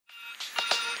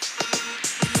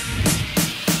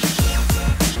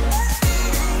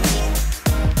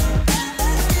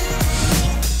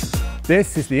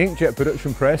This is the inkjet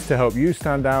production press to help you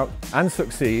stand out and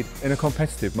succeed in a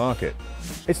competitive market.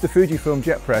 It's the Fujifilm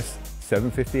Jet Press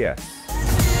 750S.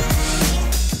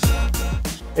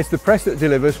 It's the press that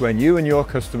delivers when you and your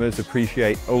customers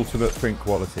appreciate ultimate print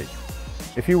quality.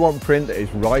 If you want print that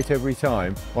is right every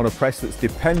time on a press that's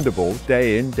dependable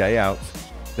day in, day out,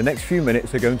 the next few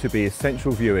minutes are going to be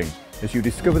essential viewing as you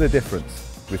discover the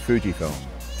difference with Fujifilm.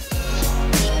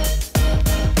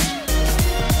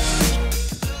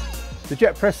 The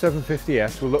Jet Press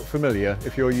 750S will look familiar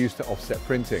if you're used to offset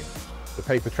printing. The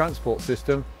paper transport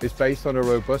system is based on a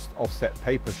robust offset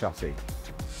paper chassis.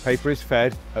 Paper is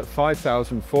fed at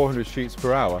 5,400 sheets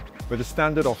per hour with a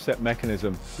standard offset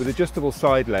mechanism with adjustable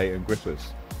side lay and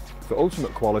grippers. For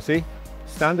ultimate quality,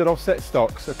 standard offset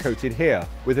stocks are coated here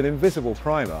with an invisible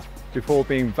primer before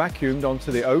being vacuumed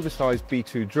onto the oversized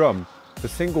B2 drum for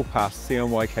single pass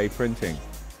CMYK printing.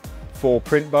 4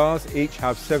 print bars each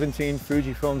have 17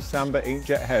 Fujifilm Samba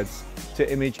inkjet heads to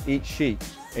image each sheet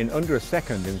in under a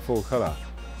second in full colour.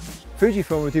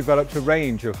 Fujifilm have developed a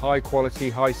range of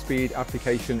high-quality, high-speed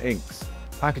application inks.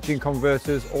 Packaging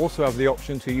converters also have the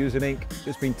option to use an ink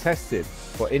that's been tested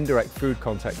for indirect food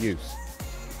contact use.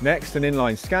 Next, an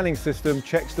inline scanning system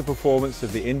checks the performance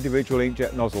of the individual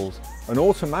inkjet nozzles and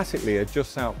automatically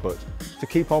adjusts output to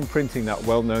keep on printing that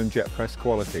well-known jet press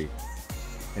quality.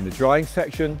 In the drying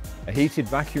section, a heated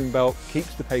vacuum belt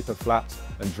keeps the paper flat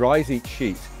and dries each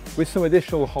sheet with some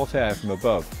additional hot air from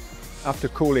above. After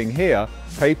cooling here,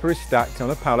 paper is stacked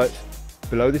on a pallet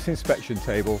below this inspection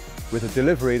table with a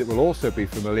delivery that will also be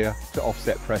familiar to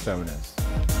offset press owners.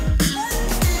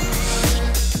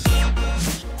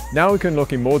 Now we can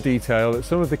look in more detail at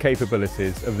some of the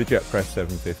capabilities of the Jet Press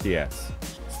 750S.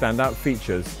 Standout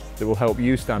features that will help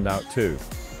you stand out too.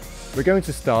 We're going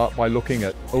to start by looking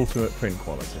at ultimate print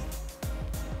quality.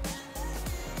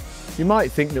 You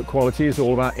might think that quality is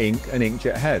all about ink and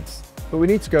inkjet heads, but we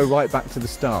need to go right back to the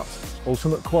start.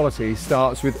 Ultimate quality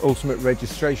starts with ultimate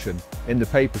registration in the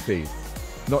paper feed.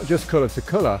 Not just colour to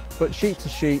colour, but sheet to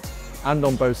sheet and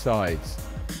on both sides.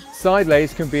 Side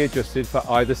lays can be adjusted for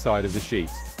either side of the sheet.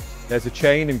 There's a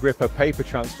chain and gripper paper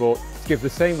transport to give the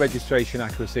same registration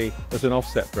accuracy as an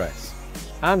offset press.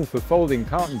 And for folding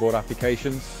carton board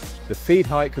applications, the feed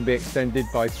height can be extended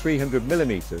by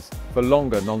 300mm for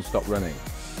longer non-stop running.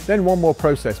 Then one more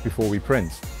process before we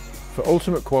print. For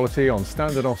ultimate quality on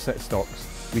standard offset stocks,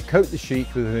 we coat the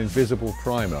sheet with an invisible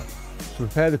primer to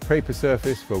prepare the paper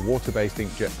surface for water-based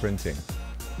inkjet printing.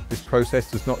 This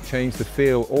process does not change the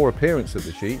feel or appearance of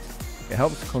the sheet. It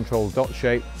helps to control dot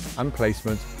shape and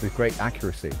placement with great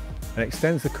accuracy and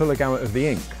extends the colour gamut of the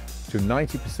ink to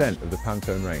 90% of the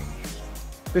Pantone range.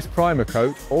 This primer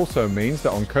coat also means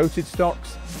that on coated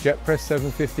stocks, Jet Press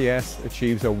 750S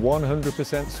achieves a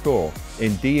 100% score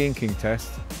in de-inking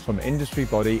tests from industry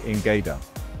body Ingeda.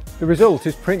 The result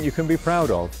is print you can be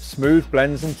proud of, smooth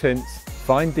blends and tints,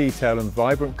 fine detail and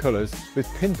vibrant colours with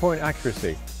pinpoint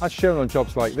accuracy, as shown on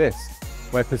jobs like this,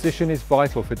 where position is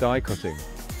vital for die cutting.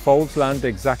 Folds land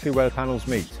exactly where panels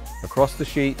meet, across the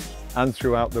sheet and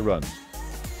throughout the run.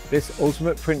 This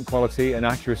ultimate print quality and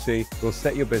accuracy will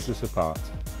set your business apart,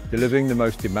 delivering the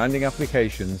most demanding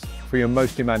applications for your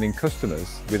most demanding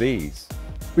customers with ease.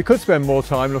 We could spend more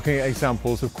time looking at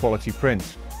examples of quality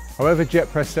print. However, Jet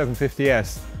Press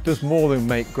 750S does more than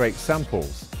make great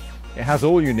samples. It has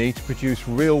all you need to produce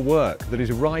real work that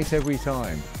is right every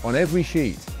time, on every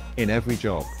sheet, in every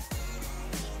job.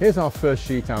 Here's our first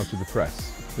sheet out of the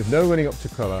press, with no running up to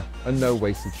colour and no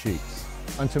wasted sheets.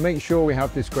 And to make sure we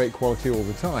have this great quality all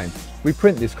the time, we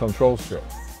print this control strip.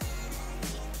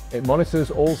 It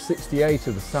monitors all 68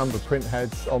 of the Samba print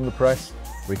heads on the press,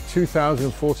 with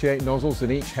 2,048 nozzles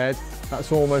in each head.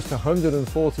 That's almost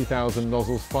 140,000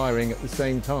 nozzles firing at the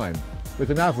same time, with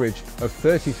an average of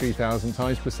 33,000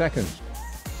 times per second.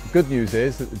 The good news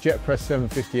is that the Jet Press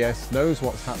 750S knows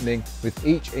what's happening with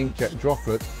each inkjet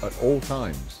droplet at all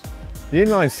times. The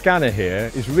inline scanner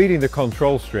here is reading the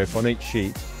control strip on each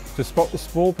sheet to spot the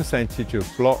small percentage of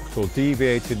blocked or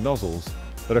deviated nozzles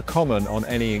that are common on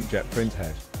any inkjet print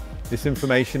head. This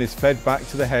information is fed back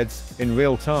to the heads in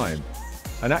real time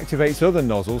and activates other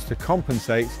nozzles to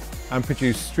compensate and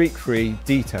produce streak-free,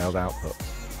 detailed output.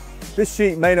 This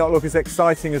sheet may not look as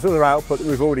exciting as other output that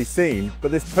we've already seen,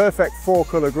 but this perfect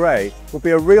 4-colour grey will be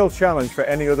a real challenge for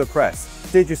any other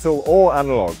press, digital or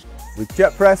analogue. With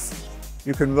Jet Press,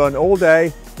 you can run all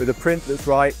day with a print that's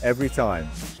right every time.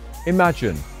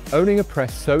 Imagine owning a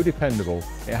press so dependable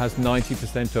it has 90%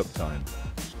 uptime.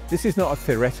 This is not a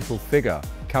theoretical figure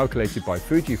calculated by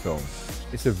Fujifilm.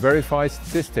 It's a verified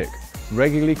statistic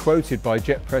regularly quoted by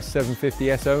Jet Press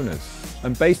 750S owners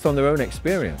and based on their own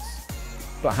experience.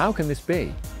 But how can this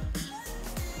be?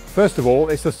 First of all,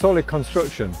 it's a solid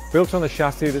construction, built on a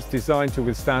chassis that's designed to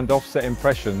withstand offset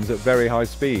impressions at very high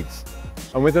speeds,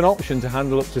 and with an option to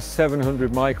handle up to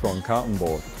 700 micron carton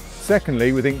board.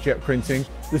 Secondly, with inkjet printing,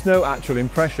 there's no actual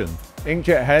impression.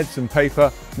 Inkjet heads and paper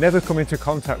never come into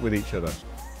contact with each other.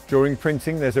 During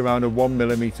printing, there's around a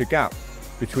 1mm gap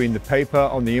between the paper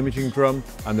on the imaging drum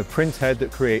and the print head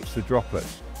that creates the droplet.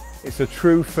 It's a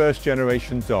true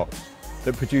first-generation dot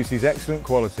that produces excellent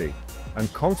quality, and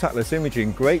contactless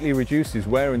imaging greatly reduces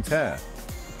wear and tear.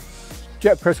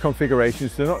 Jet press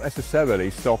configurations do not necessarily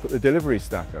stop at the delivery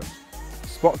stacker.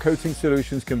 Spot coating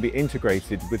solutions can be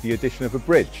integrated with the addition of a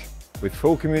bridge, with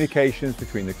full communications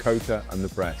between the coater and the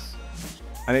press.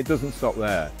 And it doesn't stop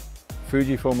there.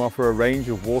 Fujifilm offer a range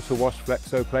of water-wash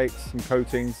flexo plates and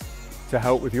coatings to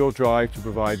help with your drive to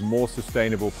provide more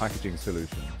sustainable packaging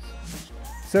solutions.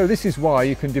 So this is why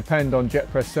you can depend on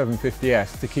JetPress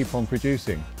 750S to keep on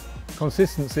producing.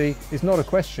 Consistency is not a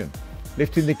question.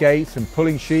 Lifting the gate and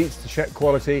pulling sheets to check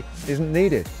quality isn't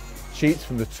needed. Sheets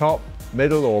from the top,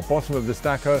 middle or bottom of the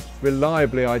stacker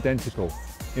reliably identical.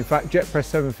 In fact,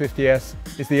 JetPress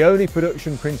 750S is the only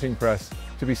production printing press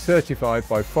to be certified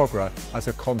by FOGRA as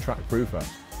a contract proofer.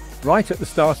 Right at the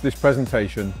start of this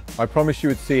presentation, I promised you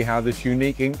would see how this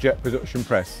unique inkjet production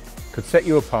press could set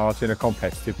you apart in a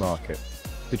competitive market,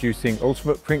 producing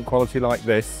ultimate print quality like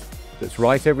this that's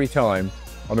right every time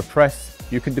on a press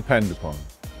you can depend upon.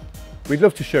 We'd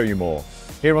love to show you more.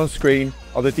 Here on screen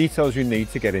are the details you need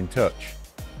to get in touch.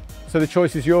 So the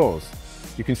choice is yours.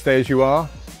 You can stay as you are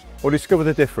or discover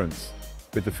the difference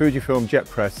with the Fujifilm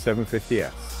JetPress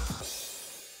 750S.